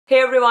Hey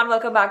everyone,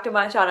 welcome back to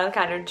my channel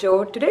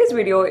CandidJyo. Today's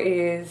video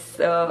is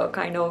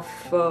kind of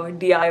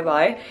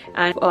DIY,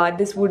 and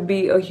this would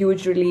be a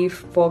huge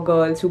relief for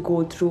girls who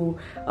go through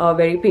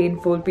very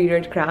painful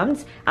period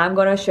cramps. I'm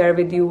gonna share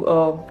with you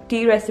a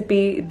tea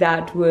recipe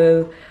that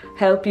will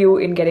help you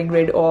in getting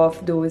rid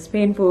of those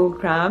painful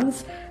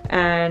cramps.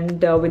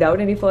 And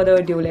without any further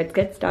ado, let's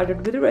get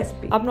started with the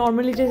recipe. आप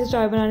normally जैसे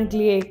चाय बनाने के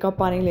लिए 1 cup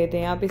पानी लेते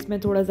हैं, आप इसमें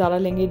थोड़ा ज़्यादा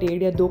लेंगे,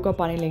 1.5 या 2 कप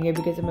पानी लेंगे,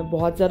 बिकॉज हमें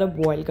बहुत ज़्यादा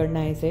बॉयल करना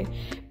है इसे.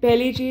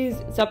 पहली चीज़,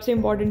 सबसे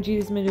इंपॉर्टेंट चीज़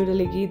इसमें जो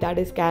डलेगी दैट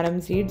इज़ कैरम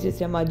सीड्स,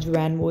 जिसे हम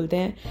अजवाइन बोलते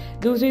हैं.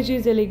 दूसरी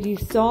चीज़ डलेगी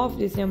सौंफ,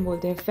 जिसे हम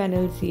बोलते हैं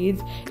फेनल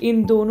सीड्स.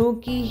 इन दोनों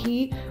की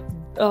ही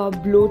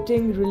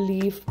ब्लोटिंग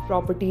रिलीफ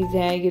प्रॉपर्टीज़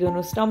हैं. ये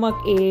दोनों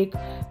स्टमक एक,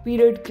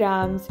 पीरियड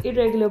क्रैम्प्स,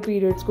 इरेगुलर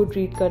पीरियड्स को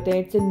ट्रीट करते हैं.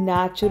 It's a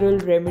natural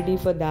remedy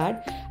for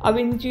that. अब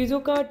इन चीज़ों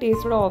का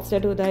टेस्ट थोड़ा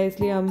ऑफसेट होता है,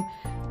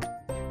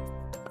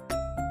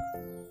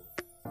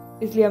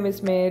 इसलिए हम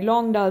इसमें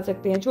लौंग डाल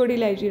सकते हैं, छोटी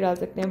इलायची डाल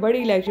सकते हैं, बड़ी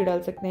इलायची डाल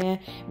सकते हैं.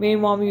 मेरी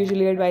मॉम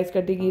यूजुअली एडवाइस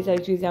करती है कि ये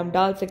सारी चीज़ें हम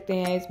डाल सकते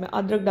हैं. इसमें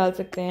अदरक डाल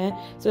सकते हैं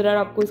सो दैट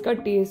आपको इसका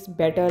टेस्ट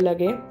बेटर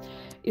लगे.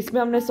 इसमें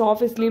हमने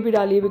सौंफ इसलिए भी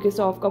डाली है बिकॉज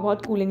सौंफ का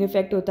बहुत कूलिंग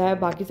इफेक्ट होता है.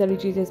 बाकी सारी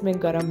चीज़ें इसमें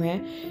गर्म है.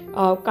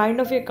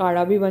 काइंड ऑफ ये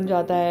काढ़ा भी बन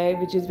जाता है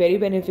which is very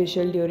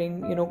beneficial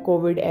during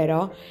Covid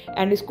era.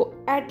 And इसको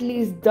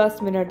एटलीस्ट 10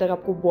 मिनट तक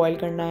आपको बॉयल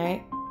करना है,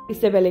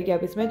 इससे पहले कि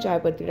आप इसमें चाय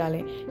पत्ती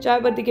डालें. चाय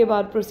पत्ती के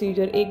बाद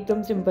प्रोसीजर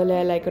एकदम सिंपल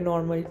है, लाइक अ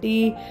नॉर्मल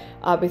टी.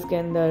 आप इसके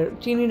अंदर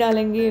चीनी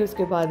डालेंगे,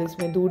 उसके बाद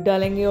इसमें दूध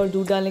डालेंगे, और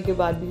दूध डालने के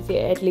बाद भी इसे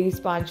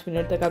एटलीस्ट 5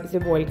 मिनट तक आप इसे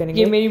बॉईल करेंगे.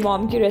 ये मेरी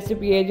मॉम की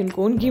रेसिपी है,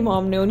 जिनको उनकी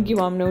मॉम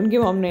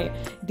ने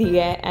दी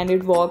है, and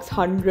it works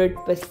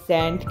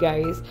 100%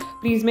 guys.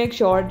 Please make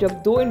sure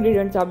जब 2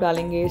 इंग्रेडिएंट्स आप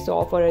डालेंगे,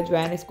 सौंफ और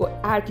अजवाइन, इसको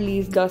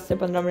एटलीस्ट 10 से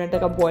 15 मिनट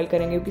तक आप बॉईल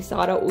करेंगे, क्योंकि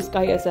सारा उसका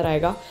ही असर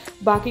आएगा.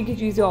 बाकी की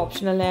चीज़ें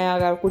ऑप्शनल हैं,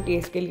 अगर आपको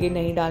टेस्ट के लिए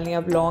नहीं डालनी,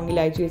 आप लौंग,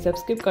 इलायची, सब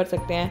स्किप कर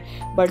सकते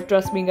हैं. बट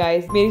ट्रस्ट मी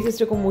गाइज, मेरी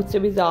सिस्टर को मुझसे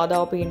भी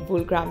ज़्यादा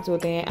पेनफुल क्रैम्प्स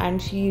होते हैं and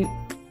she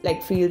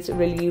feels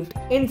relieved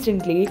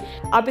instantly.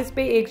 आप इस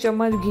पर 1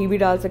 चम्मच घी भी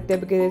डाल सकते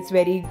हैं because it's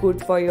very good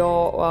for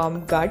your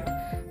gut.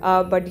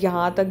 But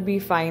यहाँ तक भी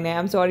फाइन है. आई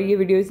एम सॉरी ये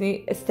वीडियो इतनी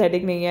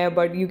एस्थेटिक नहीं है,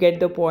 but you get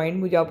the point.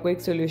 मुझे आपको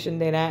एक सोल्यूशन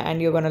देना है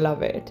and you gonna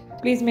love it.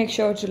 Please make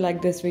sure to like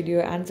this video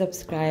and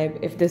subscribe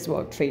if this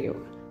work for you.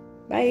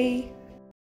 Bye.